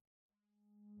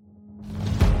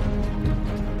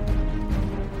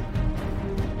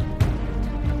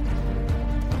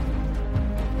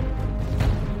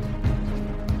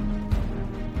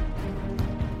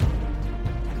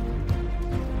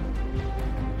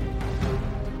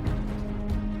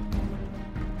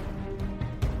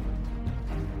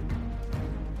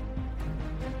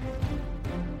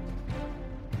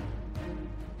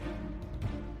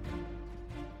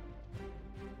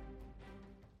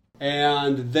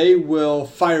and they will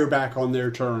fire back on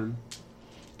their turn.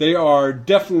 They are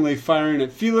definitely firing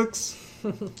at Felix.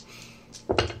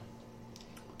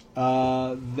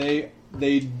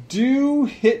 They do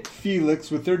hit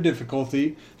Felix with their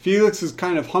difficulty. Felix is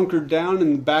kind of hunkered down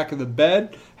in the back of the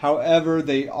bed. However,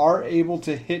 they are able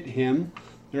to hit him.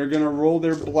 They're going to roll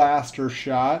their blaster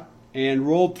shot and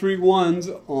roll 3 ones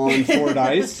on 4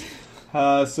 dice.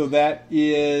 So that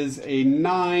is a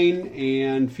 9,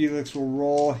 and Felix will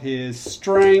roll his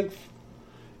strength.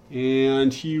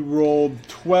 And he rolled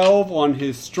 12 on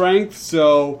his strength,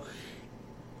 so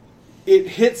it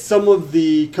hits some of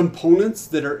the components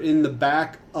that are in the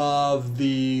back of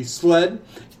the sled,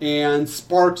 and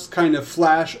sparks kind of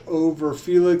flash over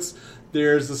Felix.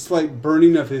 There's a slight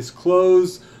burning of his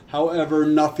clothes, however,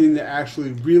 nothing that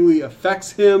actually really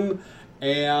affects him.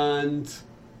 And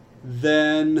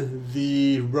then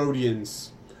the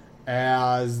Rhodians,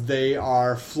 as they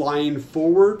are flying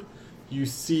forward, you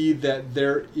see that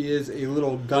there is a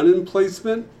little gun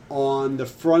emplacement on the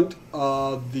front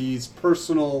of these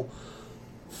personal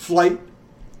flight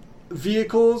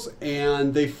vehicles,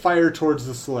 and they fire towards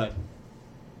the sled.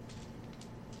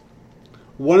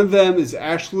 One of them is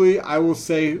actually, I will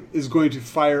say, is going to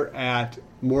fire at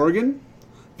Morrigan.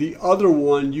 The other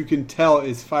one, you can tell,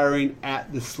 is firing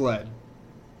at the sled.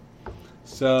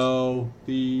 So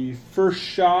the first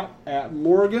shot at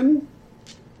Morrigan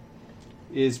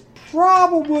is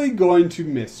probably going to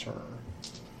miss her.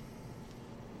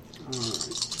 All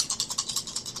right.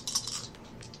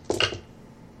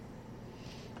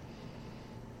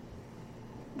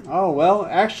 Oh, well,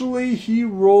 actually, he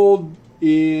rolled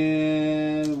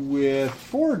in with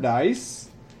 4 dice.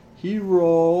 He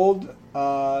rolled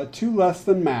 2 less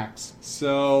than max.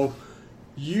 So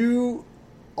you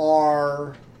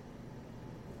are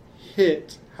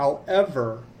hit.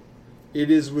 However, it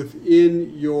is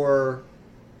within your...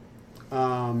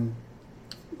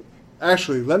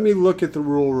 actually, let me look at the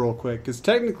rule real quick, because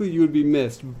technically you would be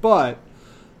missed, but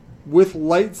with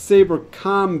lightsaber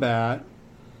combat...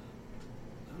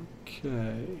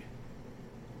 Okay.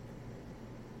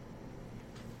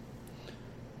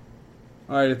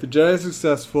 Alright, if the Jedi is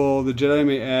successful, the Jedi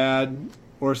may add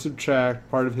or subtract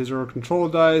part of his or her control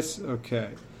dice.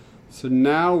 Okay. So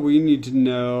now we need to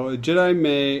know, a Jedi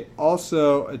may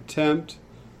also attempt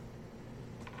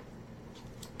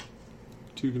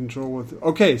to control with...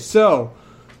 Okay, so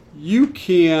you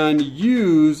can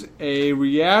use a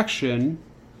reaction.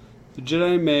 The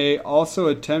Jedi may also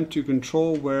attempt to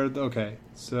control where... Okay,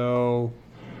 so...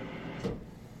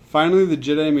 Finally, the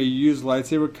Jedi may use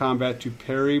lightsaber combat to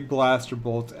parry blaster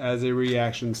bolts as a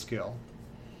reaction skill.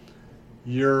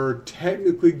 You're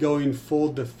technically going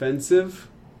full defensive.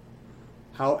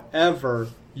 However,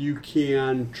 you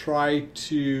can try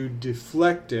to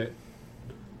deflect it.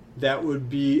 That would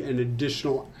be an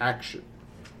additional action.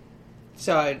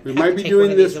 So we might be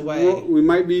doing this. We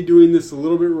might be doing this a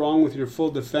little bit wrong with your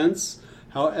full defense.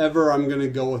 However, I'm going to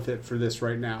go with it for this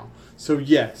right now. So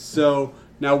yes. So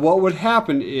now what would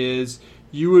happen is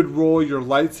you would roll your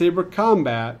lightsaber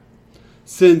combat.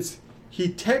 Since he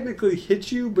technically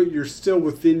hit you, but you're still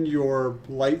within your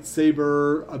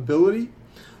lightsaber ability,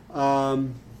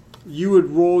 you would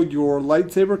roll your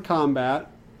lightsaber combat.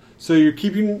 So you're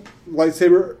keeping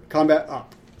lightsaber combat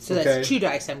up. So that's 2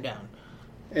 dice I'm down.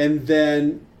 And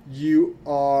then you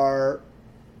are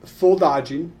full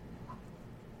dodging.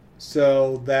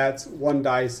 So that's 1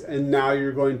 dice. And now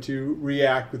you're going to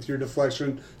react with your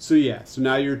deflection. So yeah, so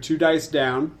now you're 2 dice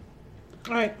down.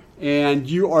 All right. And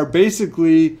you are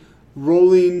basically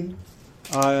rolling...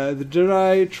 the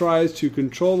Jedi tries to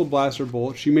control the blaster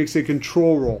bolt. She makes a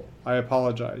control roll. I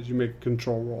apologize. You make a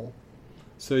control roll.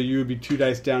 So you would be 2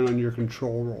 dice down on your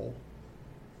control roll.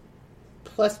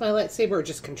 Plus my lightsaber or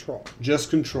just control? Just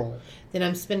control. Then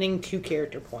I'm spending 2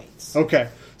 character points. Okay.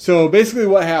 So basically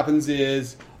what happens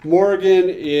is Morrigan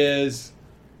is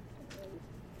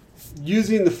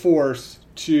using the Force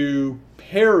to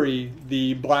parry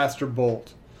the blaster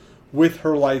bolt with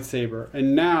her lightsaber.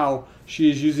 And now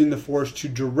she is using the Force to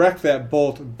direct that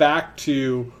bolt back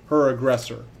to her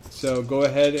aggressor. So go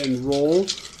ahead and roll.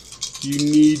 You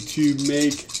need to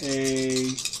make a...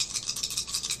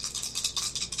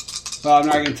 Well, I'm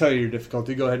not going to tell you your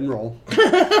difficulty. Go ahead and roll.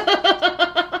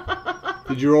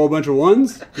 Did you roll a bunch of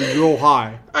 1s? Did you roll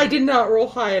high? I did not roll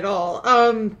high at all.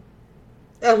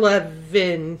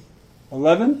 11.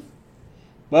 11?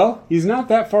 Well, he's not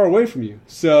that far away from you.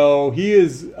 So he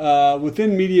is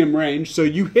within medium range, so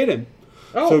you hit him.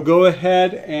 Oh. So go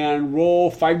ahead and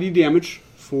roll 5d damage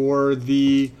for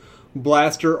the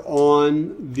blaster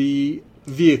on the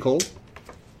vehicle.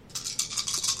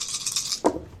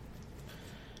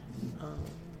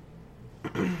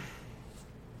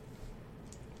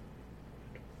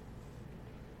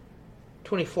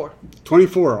 $24.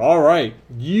 24. All right.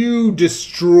 You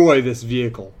destroy this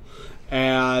vehicle.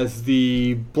 As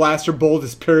the blaster bolt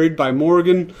is parried by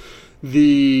Morrigan,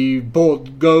 the bolt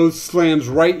slams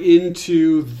right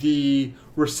into the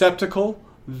receptacle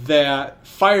that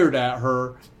fired at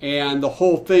her, and the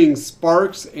whole thing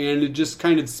sparks, and it just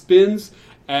kind of spins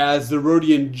as the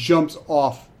Rodian jumps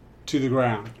off to the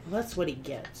ground. Well, that's what he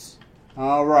gets.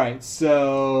 All right.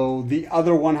 So the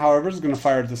other one, however, is going to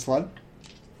fire at the sled.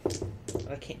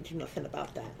 I can't do nothing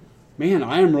about that. Man,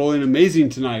 I am rolling amazing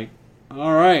tonight.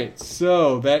 All right,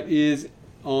 so that is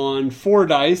on 4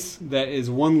 dice. That is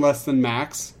 1 less than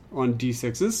max on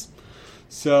d6s.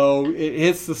 So it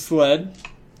hits the sled.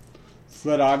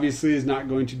 Sled obviously is not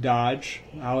going to dodge.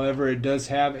 However, it does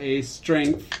have a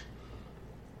strength.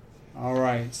 All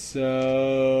right,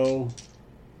 so...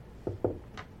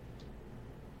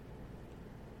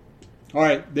 All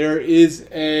right, there is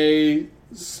a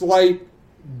slight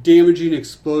damaging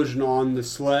explosion on the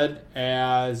sled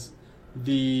as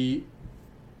the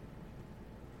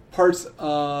parts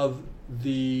of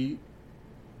the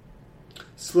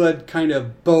sled kind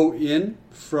of bow in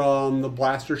from the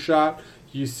blaster shot.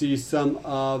 You see some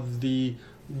of the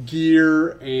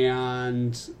gear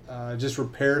and just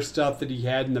repair stuff that he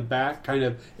had in the back kind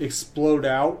of explode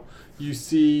out. You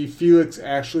see Felix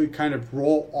actually kind of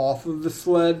roll off of the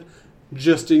sled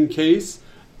just in case,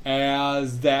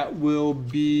 as that will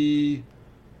be...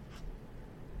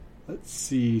 Let's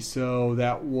see, so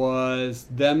that was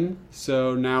them,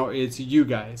 so now it's you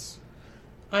guys.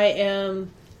 I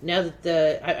am, now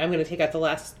that I'm going to take out the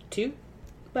last 2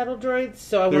 battle droids,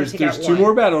 so I want to take out 1. There's 2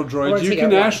 more battle droids. You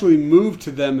can actually move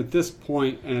to them at this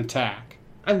point and attack.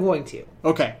 I'm going to.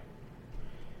 Okay.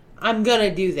 I'm going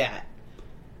to do that.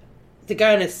 The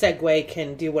guy on a Segway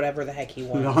can do whatever the heck he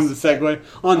wants. On the Segway?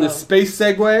 On the space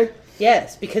Segway?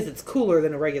 Yes, because it's cooler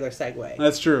than a regular Segway.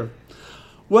 That's true.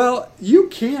 Well, you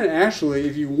can actually,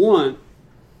 if you want,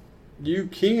 you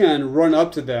can run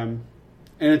up to them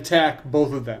and attack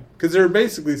both of them. Because they're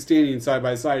basically standing side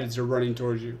by side as they're running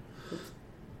towards you.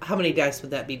 How many dice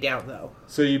would that be down, though?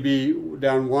 So you'd be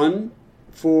down 1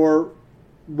 for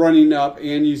running up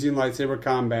and using lightsaber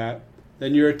combat.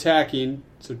 Then you're attacking,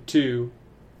 so 2.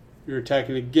 You're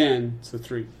attacking again, so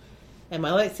 3. And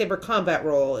my lightsaber combat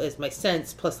roll is my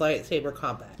sense plus lightsaber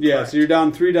combat. Yeah, correct? So you're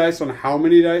down 3 dice on how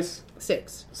many dice?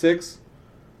 6. 6.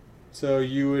 So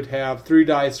you would have 3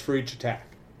 dice for each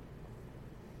attack.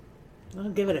 I'll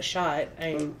give it a shot.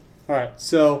 All right.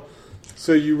 So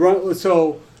you run.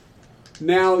 So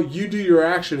now you do your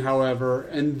action, however,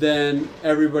 and then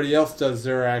everybody else does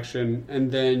their action,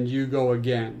 and then you go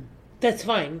again. That's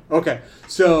fine. Okay.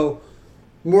 So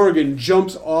Morrigan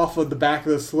jumps off of the back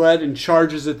of the sled and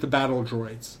charges at the battle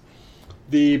droids.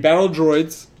 The battle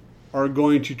droids are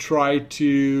going to try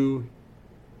to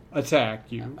attack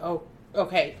you. Oh,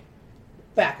 okay.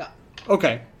 Back up.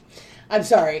 Okay. I'm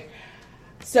sorry.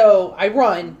 So I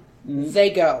run. They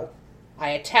go. I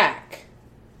attack.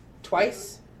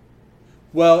 Twice?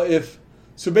 Well,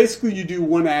 so basically you do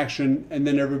one action and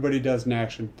then everybody does an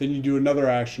action. Then you do another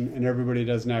action and everybody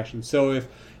does an action. So if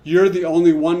you're the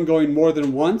only one going more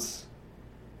than once,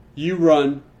 you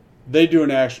run, they do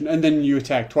an action, and then you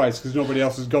attack twice because nobody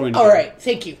else is going. All right,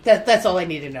 thank you. That's all I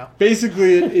need to know.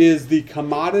 Basically, it is the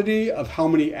commodity of how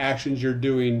many actions you're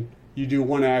doing. You do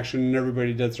one action and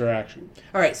everybody does their action.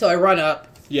 All right, so I run up.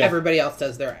 Yeah. Everybody else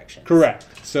does their action. Correct.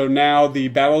 So now the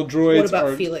battle droids What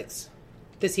about Felix?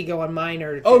 Does he go on mine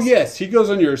or? Oh, yes, he goes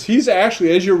on yours. He's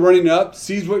actually, as you're running up,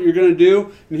 sees what you're going to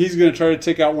do, and he's going to try to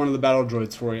take out one of the battle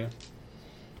droids for you.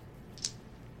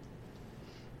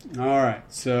 All right,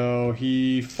 so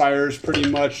he fires pretty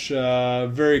much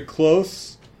very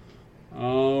close.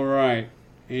 All right,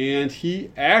 and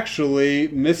he actually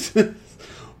misses.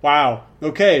 Wow.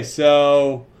 Okay,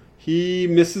 so he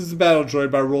misses the battle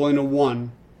droid by rolling a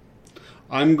 1.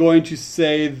 I'm going to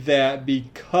say that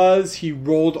because he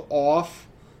rolled off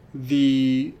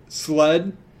the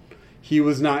sled, he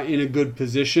was not in a good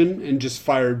position and just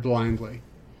fired blindly.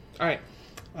 All right.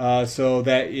 So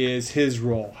that is his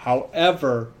roll.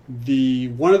 However,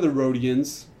 one of the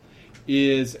Rodians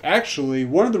is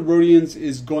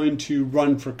going to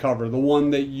run for cover. The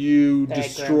one that you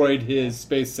destroyed his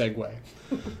space Segway.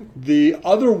 The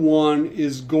other one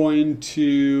is going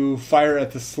to fire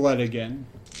at the sled again.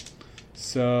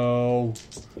 So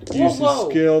use his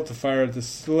skill to fire at the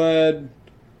sled.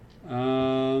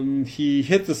 He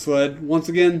hit the sled. Once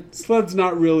again, sled's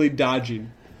not really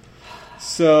dodging.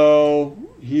 So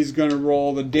he's going to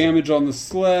roll the damage on the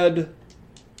sled.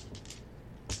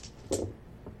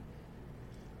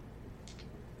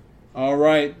 All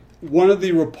right. One of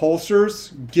the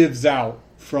repulsors gives out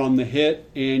from the hit,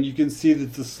 and you can see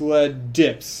that the sled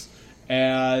dips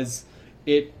as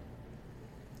it's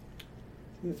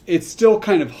still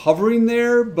kind of hovering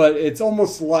there, but it's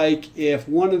almost like if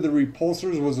one of the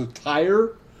repulsors was a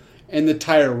tire and the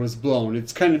tire was blown.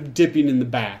 It's kind of dipping in the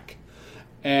back.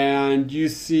 And you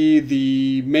see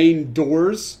the main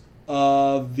doors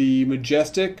of the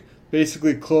Majestic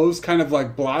basically close, kind of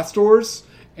like blast doors.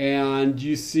 And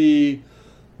you see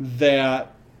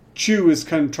that Chew is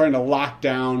kind of trying to lock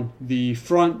down the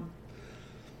front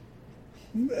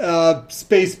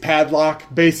space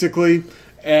padlock, basically,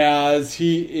 as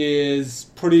he is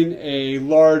putting a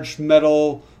large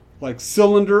metal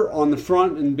cylinder on the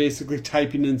front and basically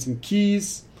typing in some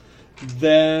keys.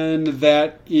 Then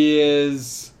that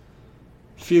is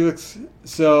Felix.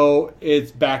 So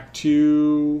it's back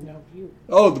to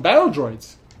the battle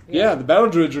droids. Yeah, the battle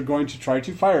droids are going to try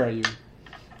to fire at you.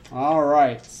 All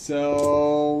right,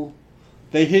 so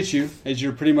they hit you as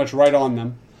you're pretty much right on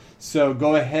them. So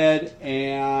go ahead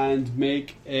and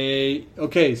make a...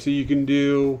 Okay, so you can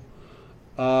do...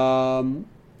 you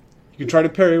can try to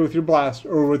parry with your blast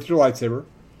or with your lightsaber.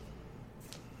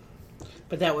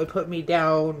 But that would put me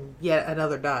down yet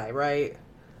another die, right?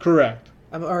 Correct.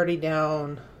 I'm already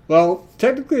down... Well,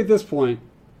 technically at this point,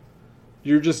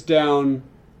 you're just down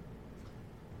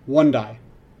 1 die.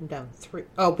 I'm down 3.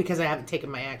 Oh, because I haven't taken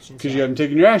my actions yet. Because you haven't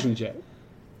taken your actions yet.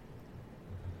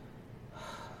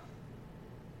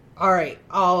 Alright,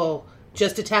 I'll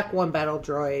just attack one battle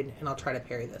droid, and I'll try to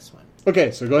parry this one. Okay,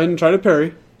 so go ahead and try to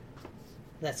parry.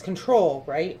 That's control,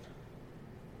 right?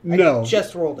 No. I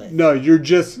just rolled it. No,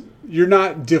 you're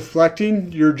not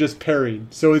deflecting, you're just parrying.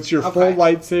 So it's your full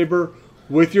lightsaber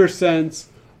with your sense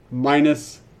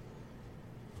minus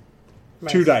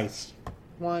 2 dice.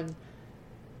 1,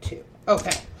 2.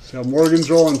 Okay. So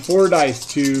Morgan's rolling 4 dice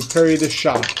to parry the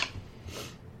shot.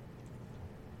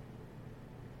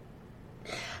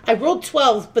 I rolled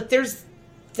 12, but there's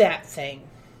that thing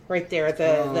right there.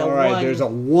 The all right, 1. there's a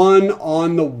 1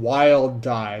 on the wild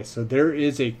die, so there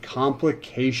is a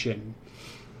complication.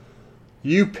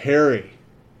 You parry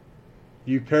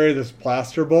this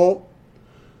blaster bolt,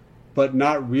 but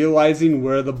not realizing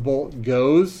where the bolt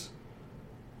goes,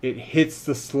 it hits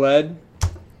the sled,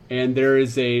 and there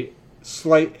is a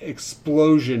slight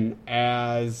explosion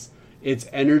as its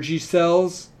energy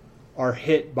cells are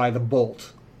hit by the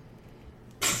bolt.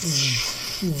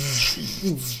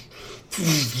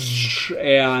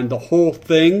 And the whole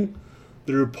thing,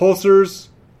 the repulsors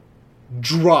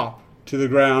drop to the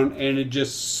ground, and it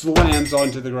just slams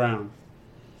onto the ground.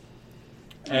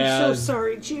 I'm so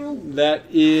sorry, June. That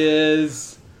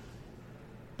is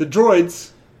the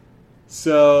droids.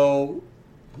 So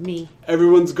me.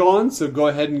 Everyone's gone, so go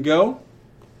ahead and go.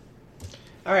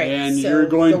 All right. And so you're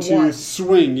going to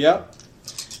swing. Yep.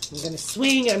 I'm going to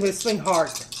swing, and I'm going to swing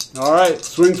hard. All right,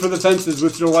 swing for the fences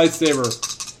with your lightsaber.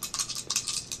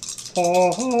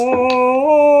 Oh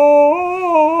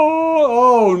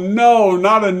no,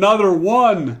 not another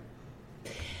 1.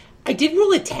 I did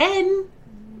roll a 10,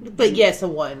 but yes, a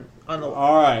 1 on the wall.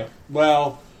 All right,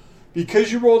 well,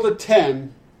 because you rolled a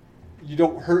 10, you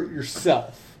don't hurt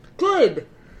yourself. Good.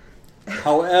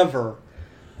 However,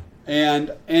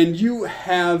 and you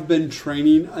have been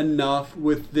training enough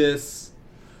with this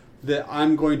that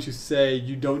I'm going to say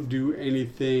you don't do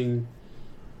anything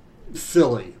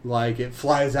silly, like it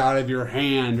flies out of your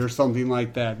hand or something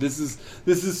like that. This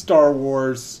is Star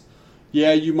Wars.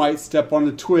 Yeah, you might step on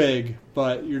a twig,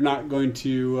 but you're not going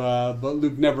to. But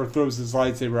Luke never throws his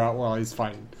lightsaber out while he's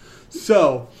fighting.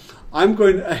 So I'm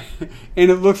going to,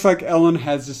 and it looks like Ellen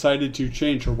has decided to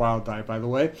change her wild die, by the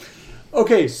way.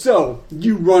 Okay, so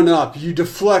you run up, you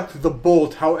deflect the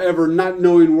bolt, however, not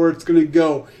knowing where it's going to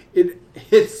go, it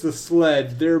hits the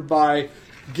sled, thereby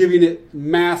giving it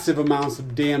massive amounts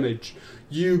of damage.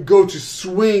 You go to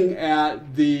swing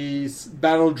at the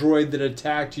battle droid that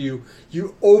attacked you.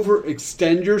 You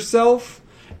overextend yourself,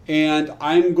 and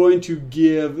I'm going to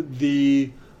give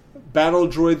the battle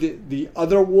droid, the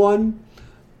other one,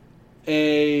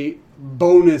 a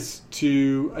bonus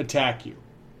to attack you.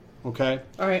 Okay?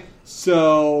 All right.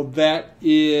 So that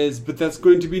is, but that's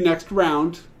going to be next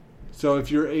round. So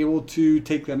if you're able to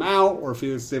take them out, or if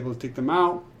Felix is able to take them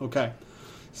out, okay.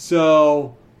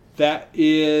 So that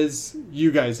is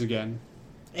you guys again.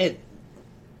 I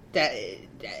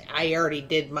already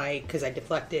did my, because I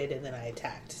deflected and then I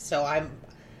attacked. So I've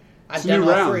done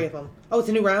all 3 of them. Oh, it's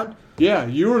a new round? Yeah,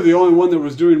 you were the only one that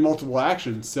was doing multiple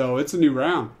actions, so it's a new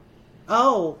round.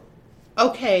 Oh,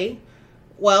 okay.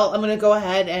 Well, I'm going to go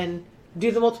ahead and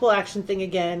do the multiple action thing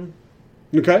again.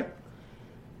 Okay.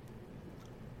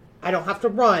 I don't have to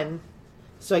run,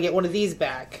 so I get one of these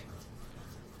back.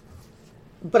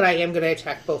 But I am going to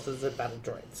attack both of the battle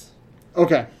droids.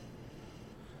 Okay.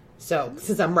 So,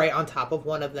 since I'm right on top of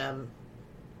one of them,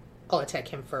 I'll attack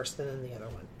him first and then the other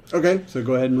one. Okay, so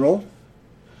go ahead and roll.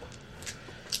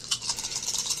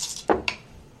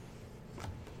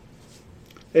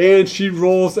 And she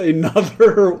rolls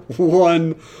another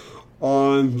one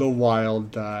on the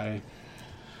wild die.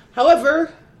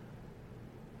 However,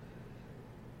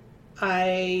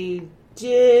 I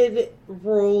did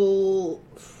roll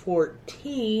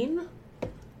 14.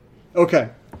 Okay.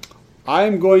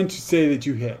 I'm going to say that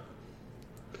you hit.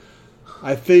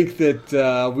 I think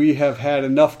that we have had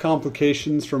enough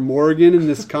complications for Morrigan in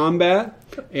this combat,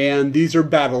 and these are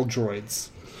battle droids.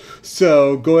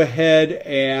 So go ahead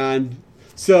and...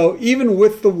 So even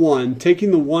with the one,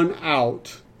 taking the one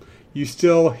out, you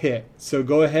still hit. So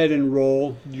go ahead and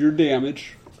roll your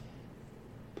damage.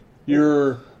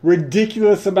 Your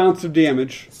ridiculous amounts of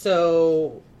damage.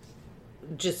 So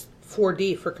just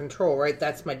 4D for control, right?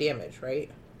 That's my damage, right?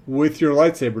 With your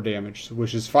lightsaber damage,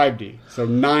 which is 5D. So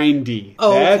 9D.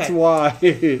 Oh, That's okay. why,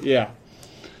 yeah.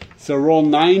 So roll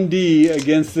 9D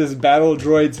against this battle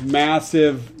droid's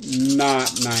massive not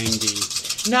 9D.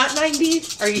 Not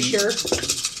 90? Are you sure?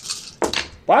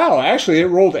 Wow, actually it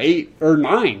rolled 8 or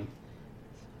 9.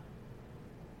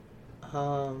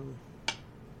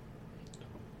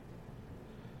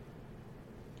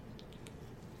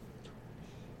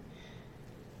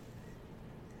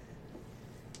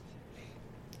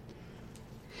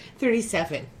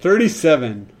 37.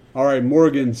 37. All right,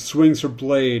 Morrigan swings her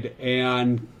blade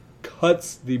and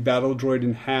cuts the battle droid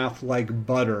in half like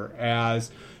butter as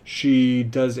she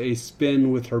does a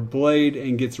spin with her blade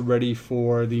and gets ready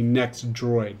for the next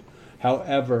droid.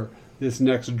 However, this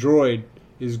next droid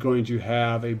is going to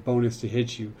have a bonus to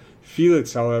hit you.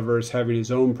 Felix, however, is having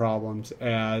his own problems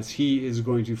as he is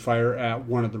going to fire at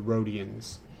one of the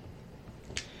Rodians.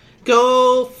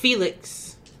 Go,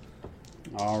 Felix.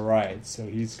 All right, so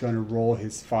he's going to roll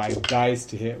his 5 dice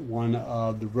to hit one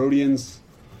of the Rodians.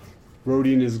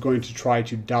 Rodian is going to try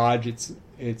to dodge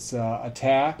its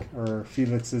attack, or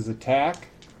Felix's attack.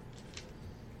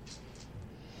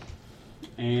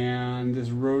 And this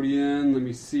Rodian, let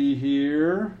me see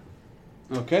here.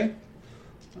 Okay,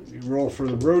 let me roll for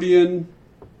the Rodian.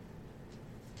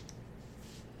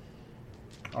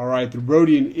 All right, the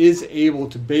Rodian is able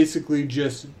to basically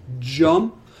just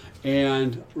jump.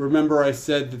 And remember I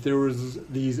said that there was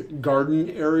these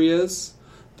garden areas.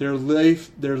 They're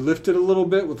lifted a little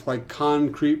bit with like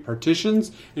concrete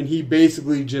partitions, and he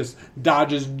basically just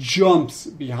jumps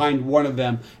behind one of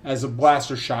them as a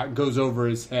blaster shot goes over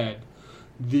his head.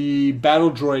 The battle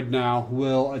droid now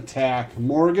will attack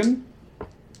Morrigan.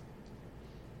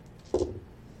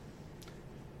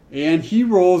 And he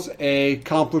rolls a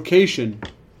complication.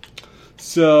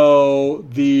 So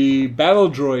the battle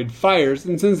droid fires,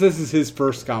 and since this is his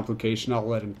first complication, I'll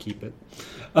let him keep it.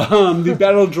 The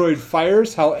battle droid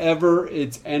fires, however,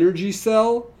 its energy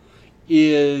cell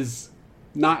is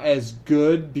not as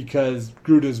good because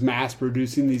Gruda's mass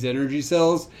producing these energy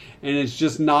cells, and it's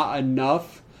just not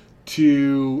enough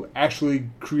to actually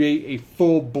create a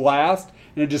full blast,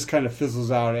 and it just kind of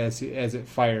fizzles out as it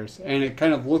fires. And it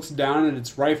kind of looks down at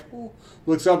its rifle,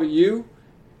 looks up at you.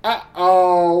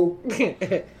 Uh-oh.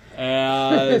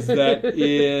 As that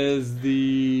is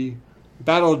the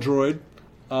battle droid.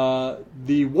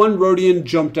 The one Rodian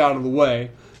jumped out of the way.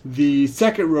 The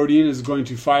second Rodian is going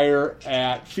to fire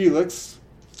at Felix.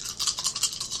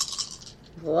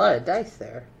 A lot of dice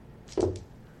there.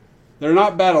 They're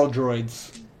not battle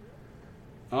droids.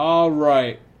 All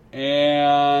right.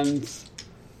 And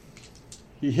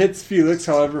he hits Felix.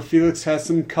 However, Felix has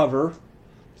some cover.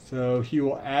 So he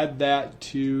will add that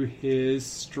to his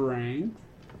strength.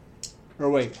 Or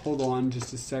wait, hold on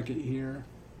just a second here.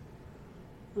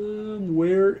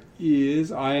 Where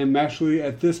is... I am actually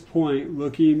at this point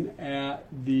looking at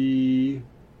the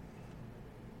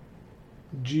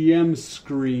GM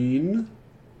screen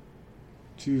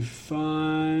to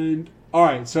find...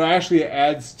 Alright, so actually it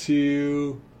adds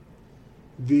to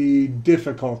the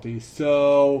difficulty.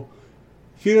 So...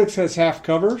 Felix has half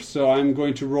cover, so I'm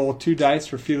going to roll 2 dice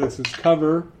for Felix's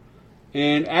cover.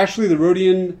 And actually the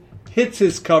Rodian hits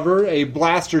his cover. A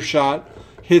blaster shot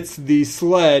hits the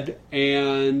sled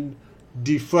and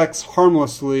deflects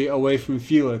harmlessly away from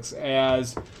Felix.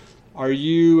 Are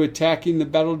you attacking the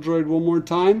battle droid one more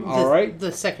time? All right.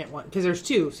 The second one, because there's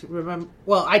 2. So remember,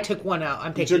 well, I took one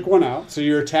out. You took one out, so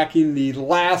you're attacking the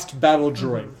last battle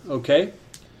droid. Mm-hmm. Okay.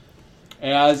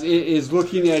 As it is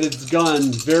looking at its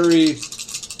gun very...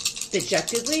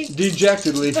 Dejectedly?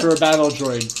 Dejectedly for a battle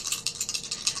droid.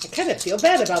 I kind of feel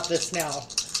bad about this now.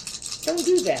 Don't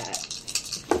do that.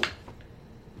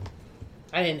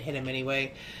 I didn't hit him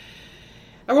anyway.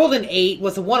 I rolled an 8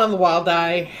 with a 1 on the wild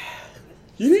die.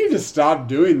 You need to stop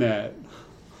doing that.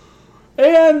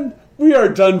 And we are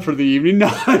done for the evening. No,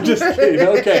 I'm just kidding.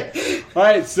 Okay. All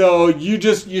right, so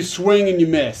you swing and you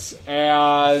miss.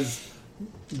 As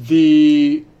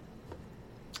the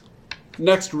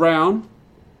next round...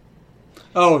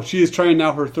 Oh, she is trying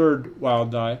now her third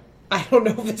wild die. I don't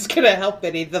know if it's going to help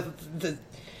any. The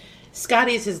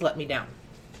Scotty's has let me down.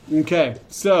 Okay,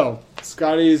 so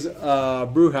Scotty's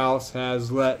brew house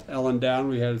has let Ellen down.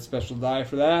 We had a special die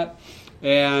for that.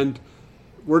 And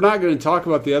we're not going to talk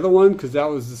about the other one because that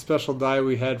was the special die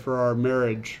we had for our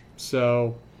marriage.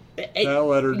 So that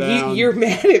let her down. You're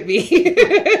mad at me.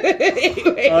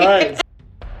 Anyway. All right.